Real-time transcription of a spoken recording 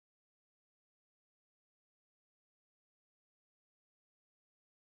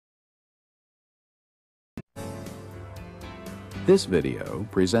This video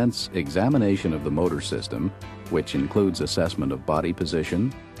presents examination of the motor system, which includes assessment of body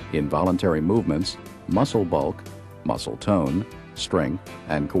position, involuntary movements, muscle bulk, muscle tone, strength,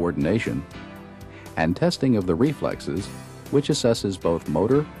 and coordination, and testing of the reflexes, which assesses both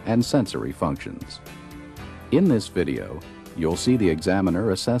motor and sensory functions. In this video, you'll see the examiner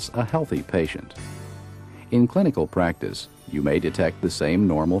assess a healthy patient. In clinical practice, you may detect the same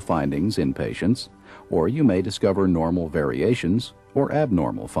normal findings in patients, or you may discover normal variations or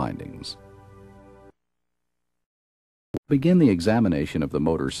abnormal findings. Begin the examination of the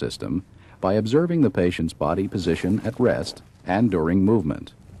motor system by observing the patient's body position at rest and during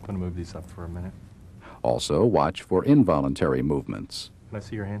movement. I'm going to move these up for a minute. Also, watch for involuntary movements. Can I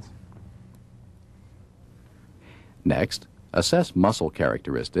see your hands? Next, assess muscle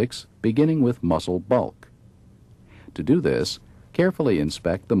characteristics, beginning with muscle bulk. To do this, carefully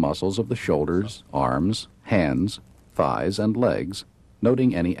inspect the muscles of the shoulders, arms, hands, thighs, and legs,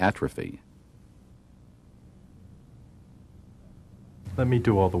 noting any atrophy. Let me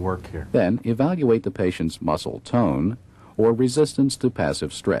do all the work here. Then, evaluate the patient's muscle tone or resistance to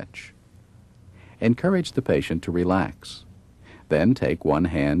passive stretch. Encourage the patient to relax. Then take one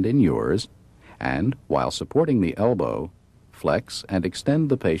hand in yours and, while supporting the elbow, flex and extend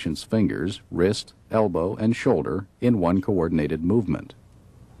the patient's fingers, wrist, elbow, and shoulder in one coordinated movement.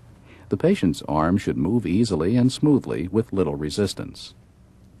 The patient's arm should move easily and smoothly with little resistance.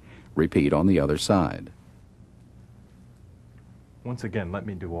 Repeat on the other side. Once again, let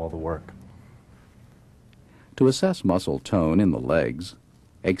me do all the work. To assess muscle tone in the legs,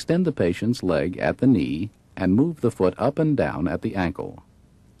 extend the patient's leg at the knee and move the foot up and down at the ankle.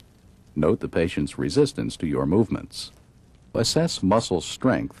 Note the patient's resistance to your movements. Assess muscle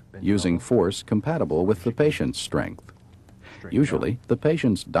strength using force compatible with the patient's strength. Usually, the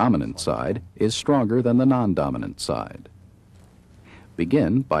patient's dominant side is stronger than the non-dominant side.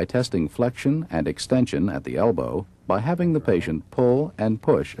 Begin by testing flexion and extension at the elbow by having the patient pull and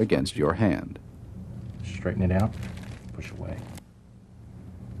push against your hand. Straighten it out, push away.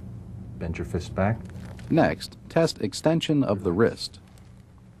 Bend your fist back. Next, test extension of the wrist.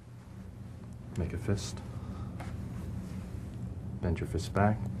 Make a fist. Bend your fist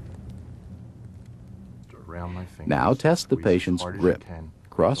back. Around my fingers. Now test the patient's grip.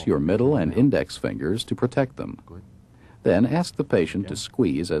 Cross your middle and index fingers to protect them. Good. Then ask the patient to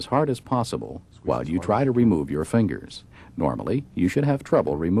squeeze as hard as possible while you try to remove your fingers. Normally, you should have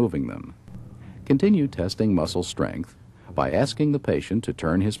trouble removing them. Continue testing muscle strength by asking the patient to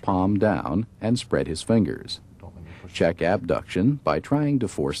turn his palm down and spread his fingers. Check abduction by trying to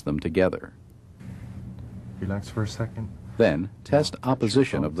force them together. Relax for a second. Then, test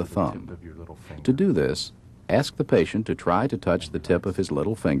opposition of the thumb. To do this, ask the patient to try to touch the tip of his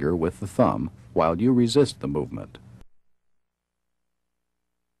little finger with the thumb while you resist the movement.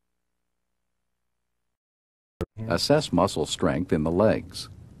 Assess muscle strength in the legs.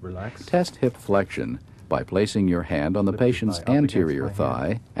 Relax. Test hip flexion by placing your hand on the patient's anterior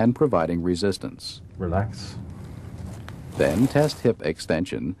thigh and providing resistance. Relax. Then test hip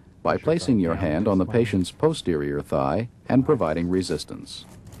extension by placing your hand on the patient's posterior thigh and providing resistance.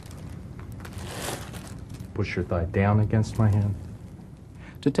 Push your thigh down against my hand.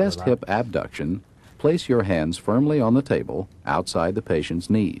 To test hip abduction, place your hands firmly on the table outside the patient's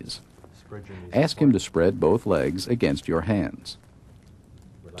knees. Ask him to spread both legs against your hands.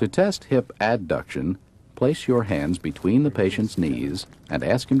 To test hip adduction, place your hands between the patient's knees and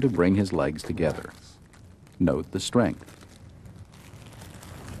ask him to bring his legs together. Note the strength.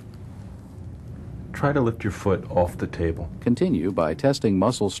 Try to lift your foot off the table. Continue by testing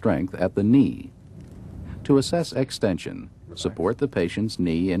muscle strength at the knee. To assess extension, support the patient's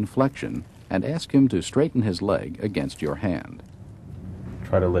knee in flexion and ask him to straighten his leg against your hand.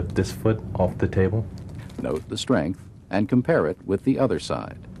 Try to lift this foot off the table. Note the strength and compare it with the other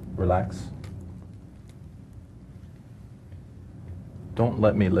side. Relax. Don't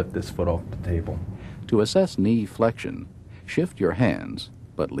let me lift this foot off the table. To assess knee flexion, shift your hands,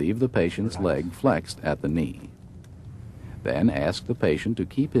 but leave the patient's leg flexed at the knee. Then ask the patient to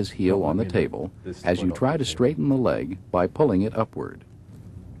keep his heel on the table as you try to straighten the leg by pulling it upward.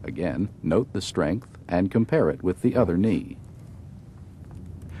 Again, note the strength and compare it with the other knee.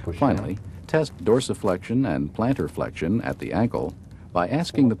 Finally, test dorsiflexion and plantar flexion at the ankle by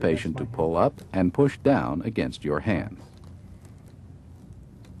asking the patient to pull up and push down against your hand.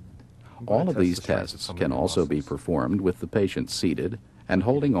 All of these tests can also be performed with the patient seated and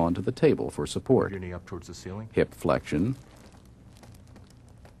holding on to the table for support. Your knee up towards the ceiling. Hip flexion,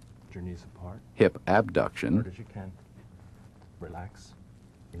 Your knees apart. hip Hard abduction, as you can. Relax.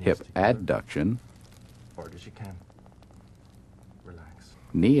 Your knees hip together. adduction, Hard as you can. Relax.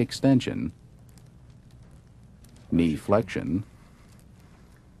 knee extension, knee flexion,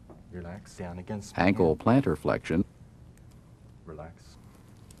 Relax. Down against ankle plantar flexion, Relax.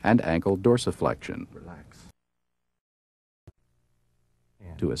 and ankle dorsiflexion. Relax.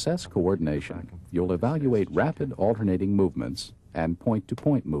 To assess coordination, you'll evaluate rapid alternating movements and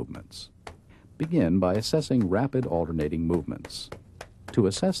point-to-point movements. Begin by assessing rapid alternating movements. To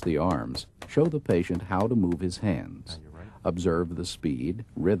assess the arms, show the patient how to move his hands. Observe the speed,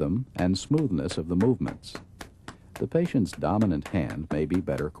 rhythm, and smoothness of the movements. The patient's dominant hand may be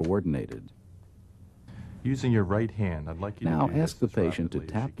better coordinated. Using your right hand, I'd like you to Now do ask the this as patient to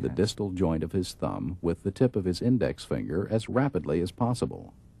rapidly as tap you the can. distal joint of his thumb with the tip of his index finger as rapidly as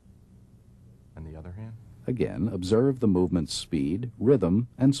possible. And the other hand? Again, observe the movement's speed, rhythm,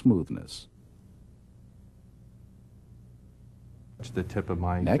 and smoothness. Touch the tip of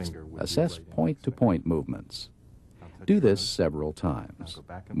my Next, finger with your assess right index point-to-point movements. finger. Now touch Do your this other. several Now times, go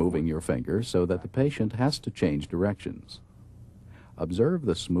back and moving forth. your finger so that the patient has to change directions. Observe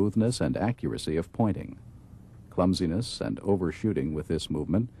the smoothness and accuracy of pointing. Clumsiness and overshooting with this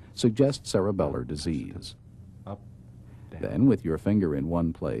movement suggest cerebellar disease. Up, down. Then, with your finger in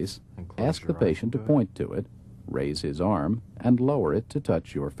one place, And close ask the your eyes. patient to Good. point to it, raise his arm, and lower it to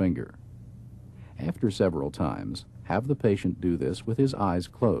touch your finger. After several times, have the patient do this with his eyes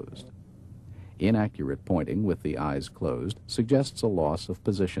closed. Inaccurate pointing with the eyes closed suggests a loss of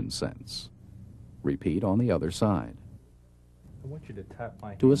position sense. Repeat on the other side. I want you to tap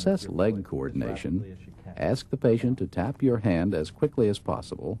my To hand assess with your leg foot as coordination, rapidly as you can. ask the patient to tap your hand as quickly as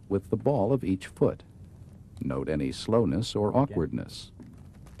possible with the ball of each foot. Note any slowness or awkwardness.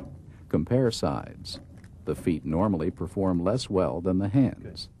 Compare sides. The feet normally perform less well than the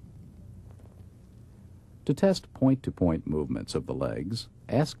hands. To test point-to-point movements of the legs,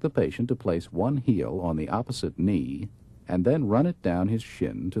 ask the patient to place one heel on the opposite knee and then run it down his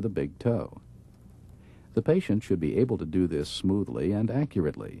shin to the big toe. The patient should be able to do this smoothly and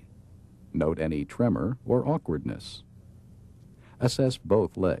accurately. Note any tremor or awkwardness. Assess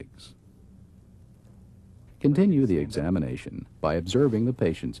both legs. Continue the examination by observing the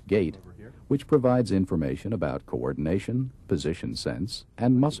patient's gait, Over here. which provides information about coordination, position sense,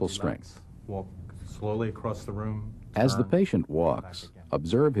 and muscle strength. Relax. Walk slowly across the room. As the Turn. patient walks, Back again.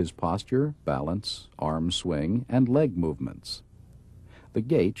 observe his posture, balance, arm swing, and leg movements. The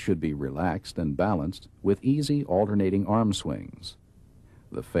gait should be relaxed and balanced with easy alternating arm swings.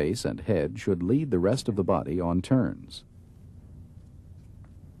 The face and head should lead the rest of the body on turns.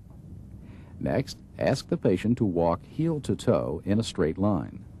 Next, ask the patient to walk heel to toe in a straight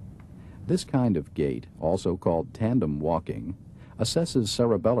line. This kind of gait, also called tandem walking, assesses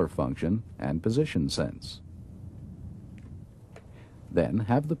cerebellar function and position sense. Then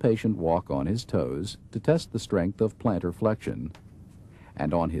have the patient walk on his toes to test the strength of plantar flexion,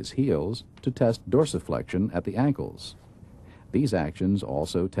 and on his heels to test dorsiflexion at the ankles. These actions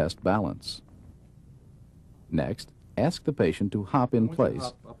also test balance. Next, ask the patient to hop in I want you to place,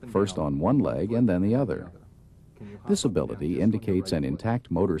 hop up and first down on one with leg foot and then the and other. Can you hop This up and down ability just on your indicates right an foot?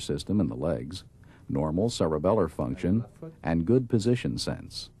 intact motor system in the legs, normal cerebellar function, left foot? and good position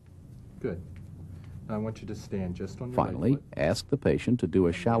sense. Good. Now I want you to stand just on your Finally, right foot. ask the patient to do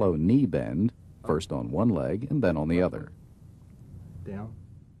a shallow knee bend, first on one leg and then on the other. Down.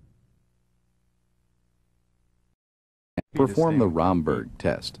 Perform the stand with your Romberg feet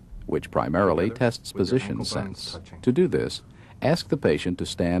test, which primarily together tests with your position ankle bones sense. touching. To do this, ask the patient to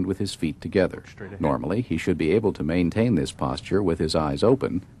stand with his feet together. Look straight ahead. Normally, he should be able to maintain this posture with his eyes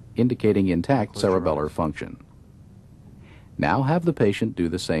open, indicating intact Close your cerebellar eyes. function. Now have the patient do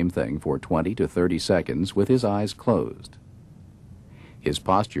the same thing for 20 to 30 seconds with his eyes closed. His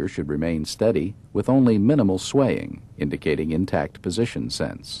posture should remain steady with only minimal swaying, indicating intact position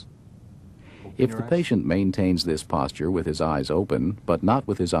sense. Open If your the eyes. patient maintains this posture with his eyes open but not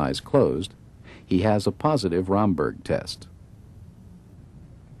with his eyes closed, he has a positive Romberg test.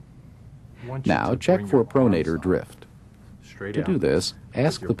 I want you Now to check bring for your pronator arms up, drift. Straight To out. do this,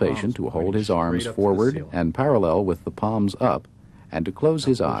 ask your the patient palms to hold pointing his arms straight up to the forward ceiling. and parallel with the palms up and to close Now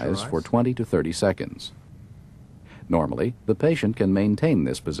his close your eyes for eyes. 20 to 30 seconds. Normally, the patient can maintain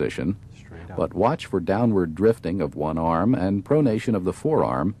this position, Straight out. but watch for downward drifting of one arm and pronation of the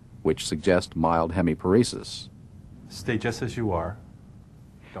forearm, which suggest mild hemiparesis. Stay just as you are.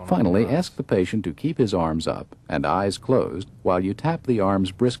 Don't Finally, open your ask the patient to keep his arms up and eyes closed while you tap the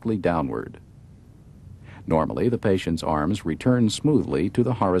arms briskly downward. Normally, the patient's arms return smoothly to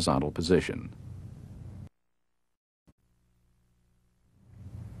the horizontal position.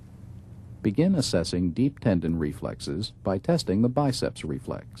 Begin assessing deep tendon reflexes by testing the biceps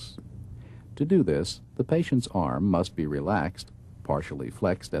reflex. To do this, the patient's arm must be relaxed partially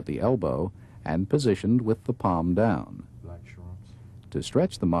flexed at the elbow and positioned with the palm down. To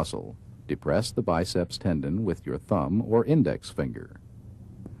stretch the muscle, depress the biceps tendon with your thumb or index finger.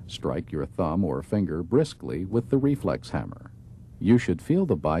 Strike your thumb or finger briskly with the reflex hammer. You should feel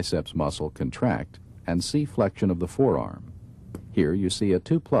the biceps muscle contract and see flexion of the forearm. Here you see a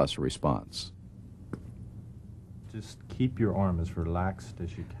 2+ response. Just keep your arm as relaxed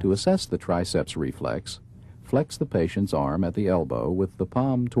as you can. To assess the triceps reflex, flex the patient's arm at the elbow with the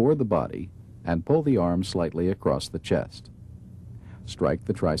palm toward the body and pull the arm slightly across the chest. Strike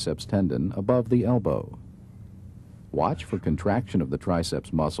the triceps tendon above the elbow. Watch for contraction of the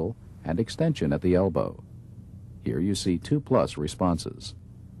triceps muscle and extension at the elbow. Here you see 2+ responses.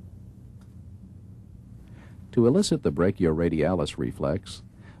 To elicit the brachioradialis reflex,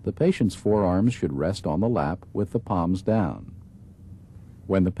 the patient's forearms should rest on the lap with the palms down.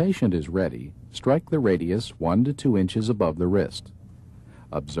 When the patient is ready, strike the radius 1 to 2 inches above the wrist.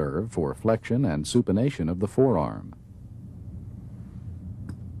 Observe for flexion and supination of the forearm.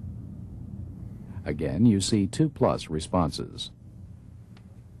 Again, you see 2+ responses.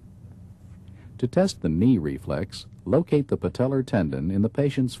 To test the knee reflex, locate the patellar tendon in the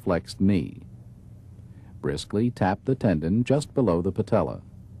patient's flexed knee. Briskly tap the tendon just below the patella.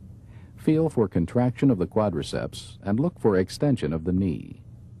 Feel for contraction of the quadriceps and look for extension of the knee.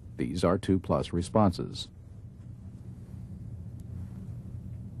 These are 2+ responses.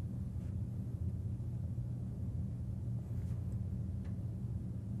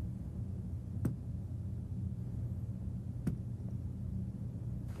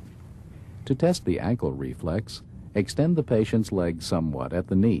 To test the ankle reflex, extend the patient's leg somewhat at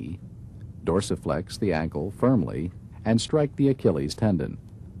the knee, dorsiflex the ankle firmly, and strike the Achilles tendon.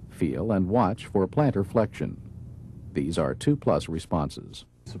 Feel and watch for plantar flexion. These are 2+ responses.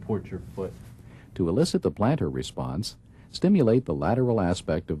 Support your foot. To elicit the plantar response, stimulate the lateral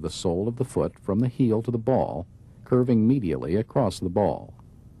aspect of the sole of the foot from the heel to the ball, curving medially across the ball.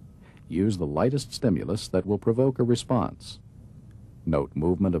 Use the lightest stimulus that will provoke a response. Note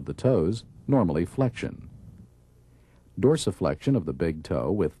movement of the toes, normally flexion. Dorsiflexion of the big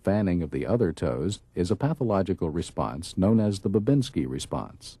toe with fanning of the other toes is a pathological response known as the Babinski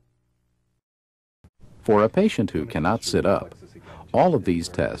response. For a patient who cannot sit up, all of these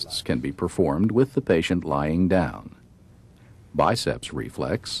tests can be performed with the patient lying down. Biceps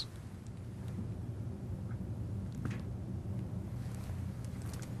reflex,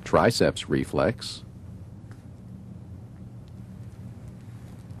 triceps reflex,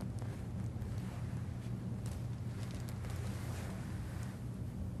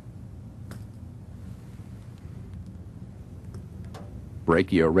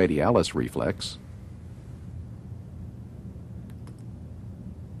 brachioradialis reflex,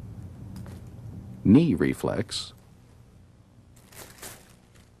 knee reflex,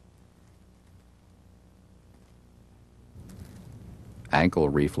 ankle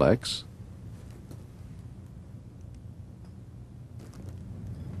reflex,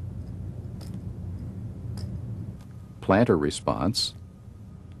 plantar response,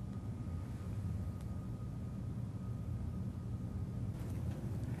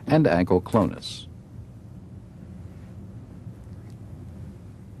 and ankle clonus.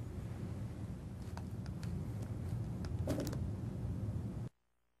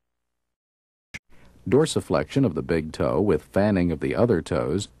 Dorsiflexion of the big toe with fanning of the other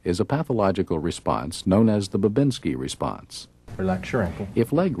toes is a pathological response known as the Babinski response. Relax your ankle.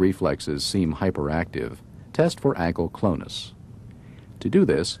 If leg reflexes seem hyperactive, test for ankle clonus. To do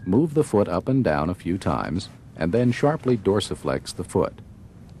this, move the foot up and down a few times and then sharply dorsiflex the foot.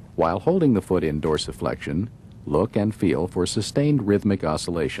 While holding the foot in dorsiflexion, look and feel for sustained rhythmic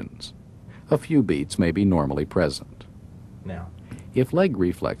oscillations. A few beats may be normally present. Now. If leg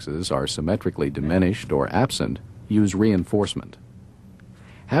reflexes are symmetrically diminished or absent, use reinforcement.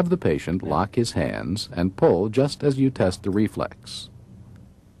 Have the patient lock his hands and pull just as you test the reflex.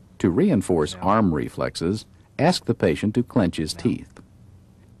 To reinforce arm reflexes, ask the patient to clench his teeth.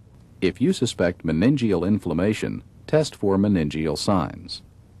 If you suspect meningeal inflammation, test for meningeal signs.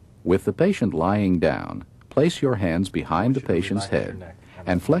 With the patient lying down, place your hands behind the patient's head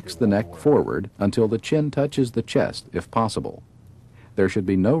and flex the neck forward until the chin touches the chest if possible. There should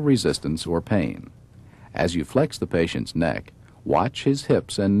be no resistance or pain. As you flex the patient's neck, watch his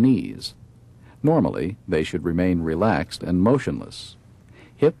hips and knees. Normally, they should remain relaxed and motionless.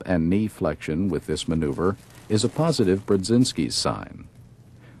 Hip and knee flexion with this maneuver is a positive Brudzinski's sign.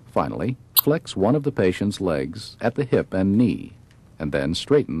 Finally, flex one of the patient's legs at the hip and knee, and then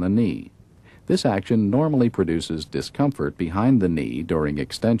straighten the knee. This action normally produces discomfort behind the knee during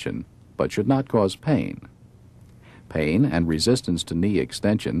extension, but should not cause pain. Pain and resistance to knee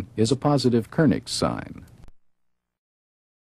extension is a positive Kernick's sign.